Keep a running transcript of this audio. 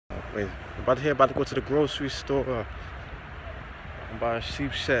Wait, about to go to the grocery store. I'm by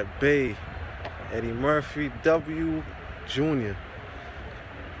Sheepshead Bay. Eddie Murphy W. Jr.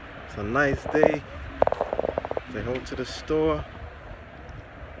 It's a nice day. Say hello to the store.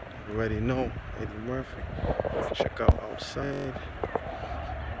 You already know Eddie Murphy. Check out outside.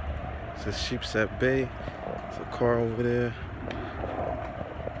 It's a Sheepshead Bay. There's a car over there.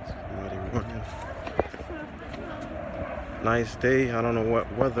 Somebody running. Nice day. I don't know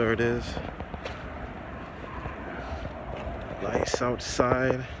what weather it is. Nice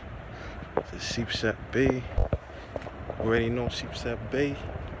outside. It's a Sheepshead Bay. You already know Sheepshead Bay.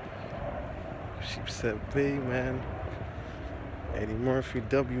 Sheepshead Bay, man. Eddie Murphy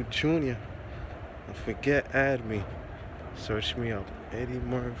W. Jr. Don't forget, add me. Search me up. Eddie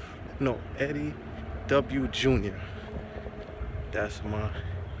W. Jr. That's my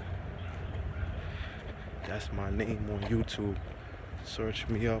name on YouTube. Search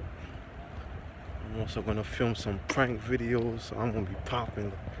me up. I'm also gonna film some prank videos, so I'm gonna be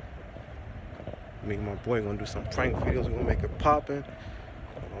popping. Me and my boy gonna do some prank videos. We're gonna make it popping.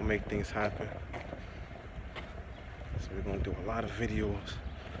 We're gonna make things happen. So we're gonna do a lot of videos.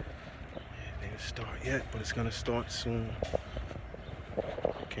 It didn't start yet, but it's gonna start soon.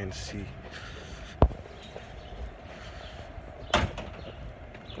 You can see.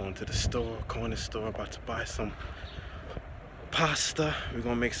 Going to the store, corner store, about to buy some pasta. We're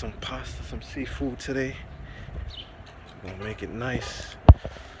gonna make some pasta, some seafood today. We're gonna make it nice.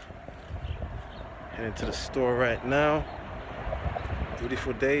 Heading to the store right now.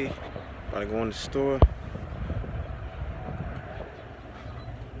 Beautiful day. About to go in the store.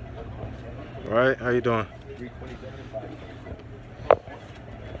 All right, how you doing?